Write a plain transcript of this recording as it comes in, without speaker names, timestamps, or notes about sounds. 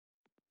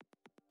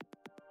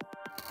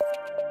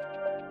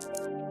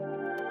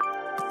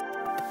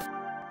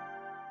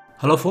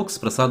Hello folks,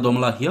 Prasad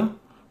Domala here.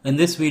 In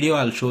this video,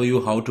 I'll show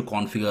you how to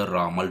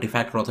configure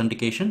multi-factor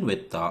authentication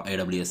with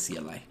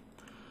AWSCLI.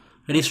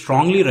 It is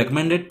strongly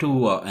recommended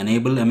to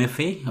enable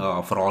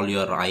MFA for all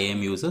your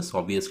IAM users,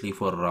 obviously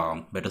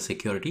for better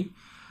security.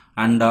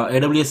 And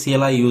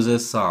AWSCLI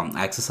uses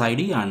access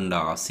ID and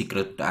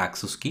secret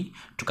access key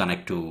to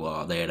connect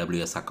to the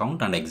AWS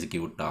account and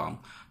execute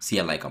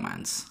CLI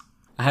commands.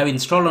 I have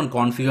installed and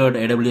configured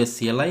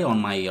AWSCLI on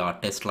my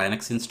test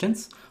Linux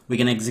instance. We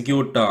can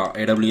execute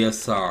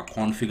AWS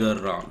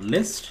configure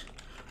list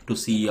to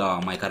see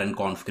my current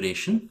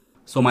configuration.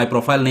 So my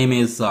profile name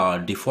is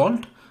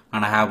default,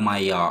 and I have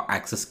my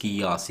access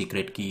key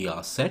secret key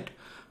set,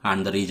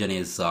 and the region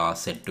is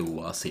set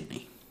to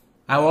Sydney.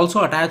 I have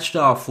also attached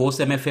force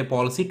MFA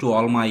policy to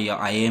all my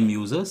IAM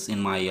users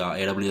in my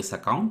AWS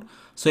account.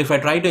 So if I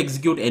try to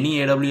execute any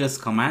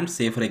AWS command,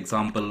 say for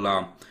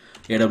example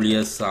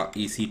AWS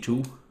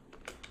EC2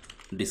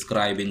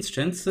 describe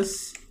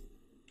instances,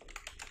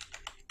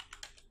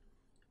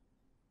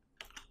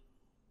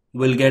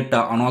 will get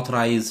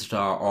unauthorized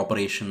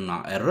operation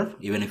error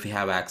even if you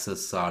have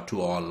access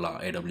to all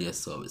AWS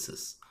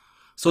services.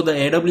 So the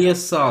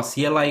AWS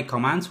CLI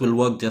commands will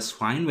work just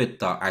fine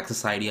with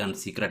access ID and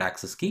secret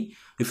access key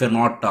if you're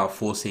not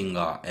forcing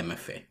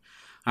MFA.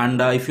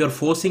 And if you're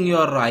forcing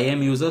your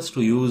IAM users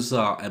to use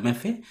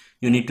MFA,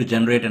 you need to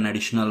generate an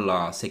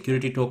additional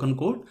security token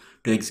code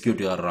to execute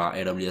your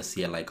AWS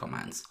CLI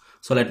commands.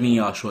 So let me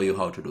show you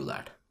how to do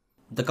that.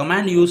 The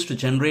command used to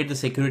generate the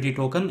security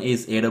token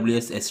is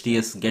AWS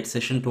STS get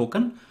session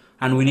token,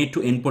 and we need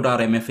to input our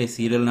MFA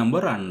serial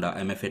number and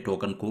MFA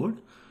token code.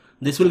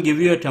 This will give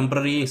you a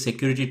temporary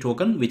security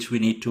token which we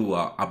need to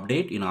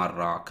update in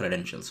our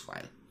credentials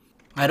file.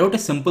 I wrote a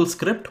simple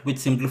script which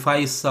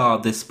simplifies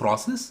this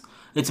process.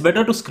 It's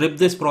better to script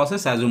this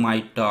process as you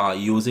might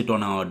use it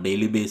on a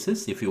daily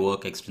basis if you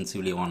work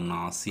extensively on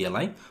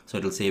CLI, so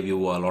it will save you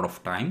a lot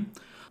of time.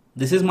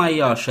 This is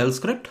my shell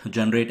script,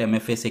 generate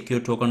MFA secure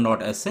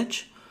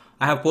token.sh.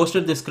 I have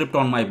posted this script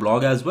on my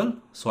blog as well,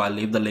 so I'll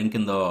leave the link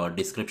in the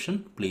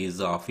description. Please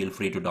feel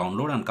free to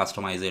download and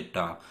customize it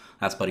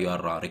as per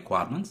your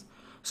requirements.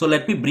 So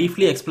let me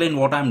briefly explain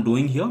what I'm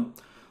doing here.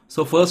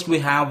 So first we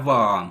have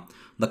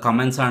the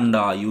comments and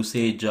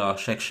usage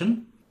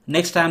section.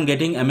 Next I'm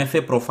getting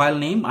MFA profile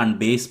name and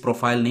base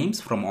profile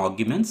names from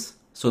arguments.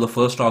 So the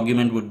first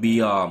argument would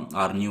be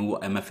our new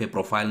MFA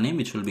profile name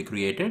which will be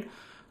created,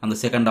 and the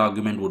second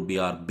argument would be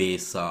our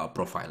base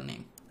profile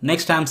name.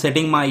 Next I'm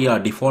setting my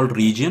default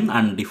region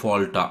and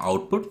default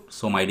output.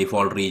 So my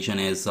default region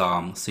is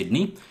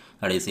Sydney,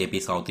 that is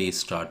AP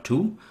Southeast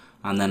 2,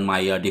 and then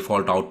my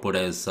default output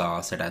is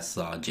set as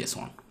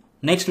JSON.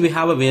 Next we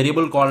have a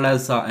variable called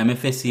as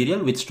MFA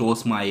serial which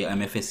stores my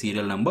MFA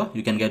serial number.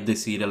 You can get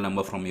this serial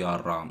number from your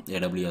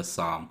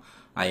AWS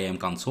IAM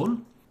console.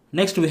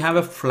 Next we have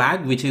a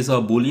flag which is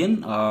a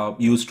boolean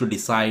used to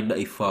decide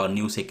if a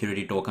new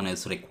security token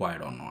is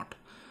required or not.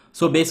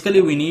 So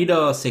basically we need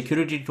a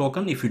security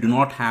token if you do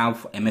not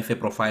have MFA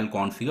profile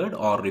configured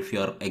or if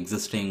your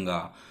existing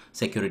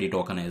security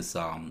token is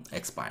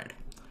expired.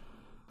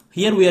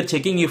 Here we are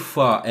checking if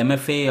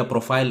MFA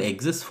profile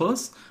exists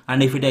first,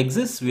 and if it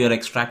exists we are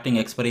extracting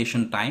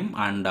expiration time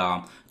and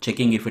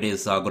checking if it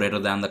is greater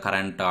than the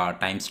current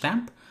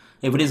timestamp.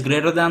 If it is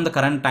greater than the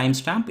current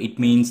timestamp, it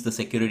means the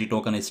security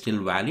token is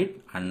still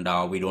valid and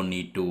we don't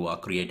need to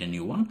create a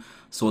new one.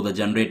 So the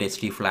generate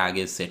ST flag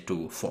is set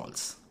to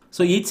false.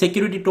 So each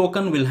security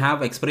token will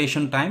have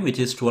expiration time which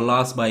is 12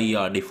 hours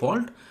by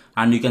default,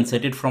 and you can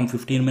set it from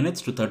 15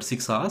 minutes to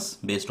 36 hours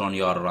based on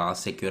your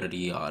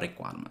security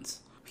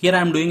requirements. Here I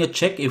am doing a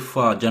check if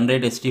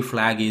generate ST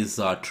flag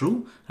is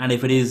true, and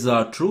if it is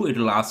true it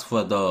will ask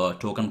for the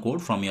token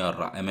code from your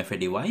MFA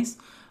device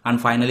and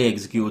finally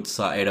executes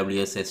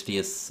AWS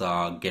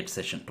STS get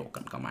session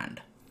token command.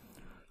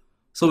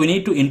 So we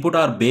need to input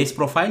our base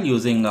profile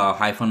using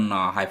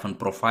hyphen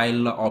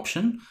profile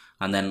option,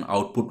 and then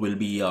output will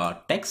be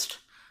text,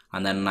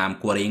 and then I'm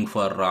querying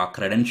for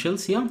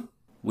credentials here.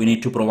 We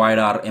need to provide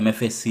our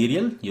MFA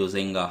serial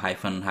using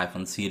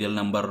hyphen serial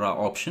number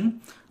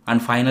option,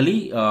 and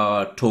finally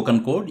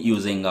token code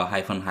using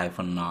hyphen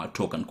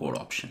token code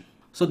option.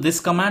 So this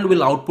command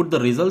will output the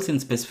results in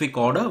specific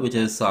order, which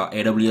is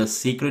AWS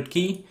secret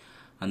key,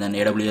 and then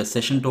AWS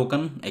session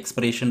token,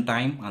 expiration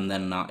time, and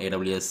then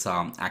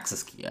AWS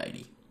access key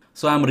ID.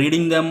 So I'm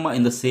reading them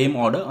in the same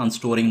order and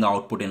storing the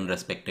output in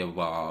respective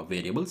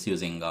variables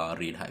using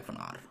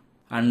read-r.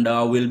 And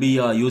we'll be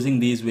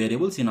using these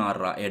variables in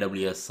our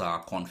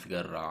AWS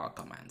configure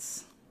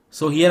commands.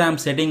 So here I'm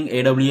setting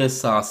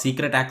AWS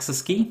secret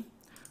access key,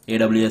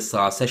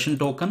 AWS session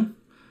token,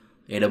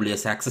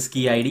 AWS access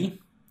key ID,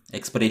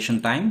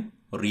 expiration time,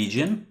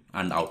 region,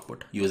 and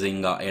output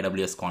using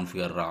AWS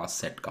configure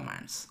set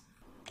commands.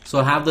 So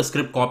I have the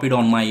script copied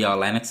on my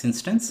Linux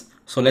instance.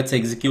 So let's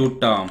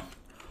execute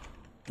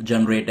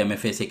generate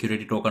MFA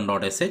security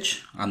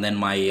token.sh, and then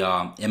my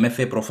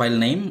MFA profile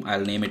name,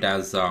 I'll name it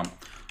as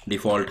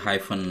default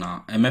hyphen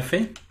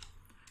MFA,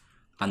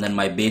 and then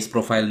my base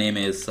profile name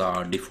is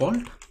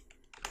default,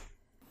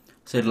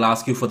 So it'll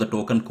ask you for the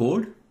token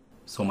code.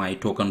 So my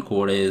token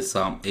code is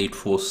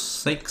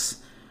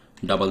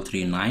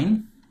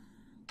 846339,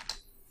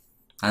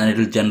 and it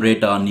will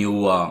generate a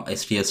new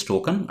STS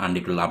token, and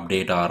it will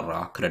update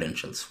our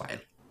credentials file.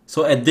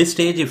 So at this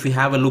stage, if we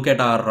have a look at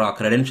our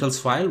credentials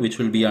file, which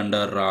will be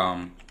under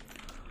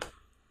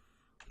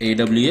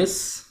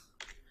AWS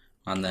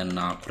and then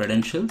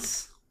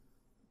credentials,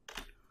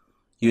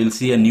 you will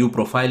see a new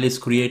profile is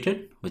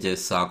created, which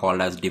is called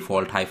as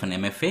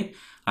default-MFA,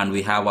 and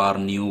we have our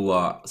new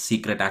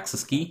secret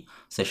access key,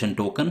 session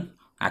token,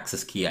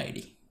 access key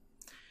ID.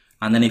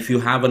 And then if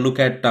you have a look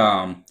at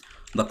the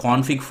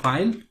config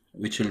file,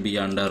 which will be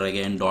under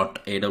again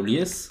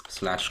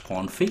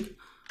 .aws/config,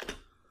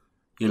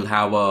 you'll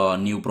have a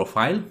new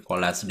profile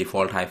called as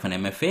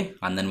default-MFA,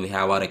 and then we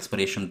have our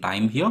expiration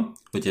time here,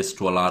 which is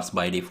 12 hours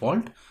by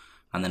default,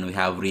 and then we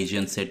have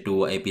region set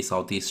to AP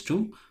Southeast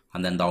 2,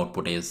 and then the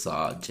output is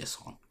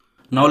JSON.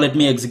 Now let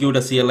me execute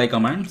a CLI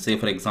command. Say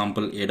for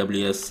example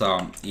AWS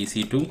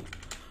EC2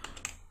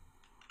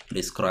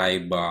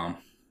 describe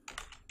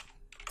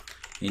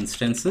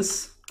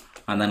instances,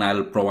 and then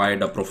I'll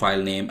provide a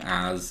profile name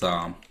as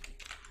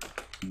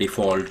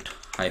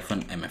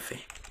default-MFA,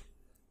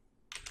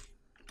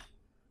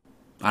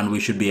 and we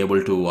should be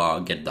able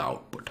to get the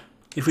output.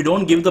 If we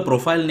don't give the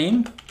profile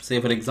name,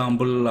 say for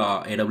example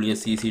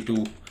AWS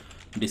EC2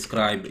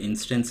 describe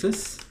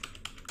instances,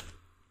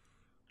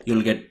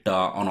 you'll get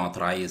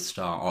unauthorized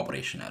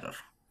operation error.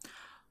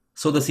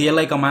 So the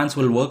CLI commands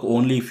will work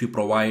only if you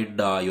provide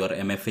your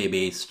MFA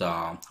based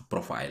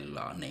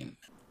profile name.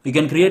 You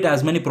can create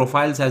as many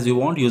profiles as you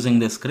want using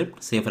this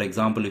script. Say for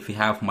example, if you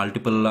have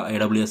multiple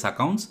AWS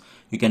accounts,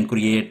 you can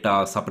create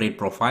separate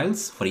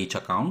profiles for each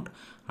account,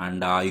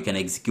 and you can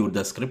execute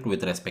the script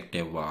with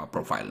respective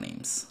profile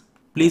names.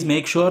 Please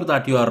make sure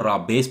that your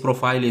base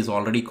profile is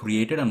already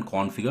created and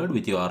configured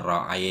with your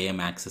IAM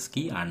access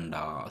key and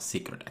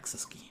secret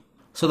access key.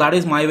 So that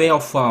is my way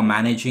of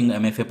managing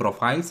MFA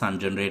profiles and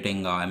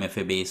generating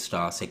MFA based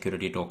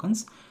security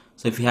tokens.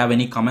 So if you have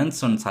any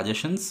comments and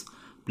suggestions,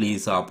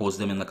 please post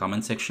them in the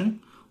comment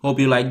section. Hope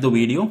you liked the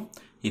video.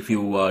 If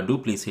you do,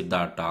 please hit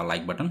that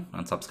like button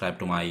and subscribe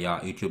to my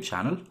YouTube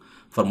channel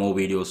for more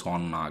videos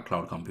on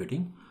cloud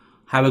computing.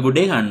 Have a good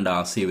day, and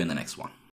see you in the next one.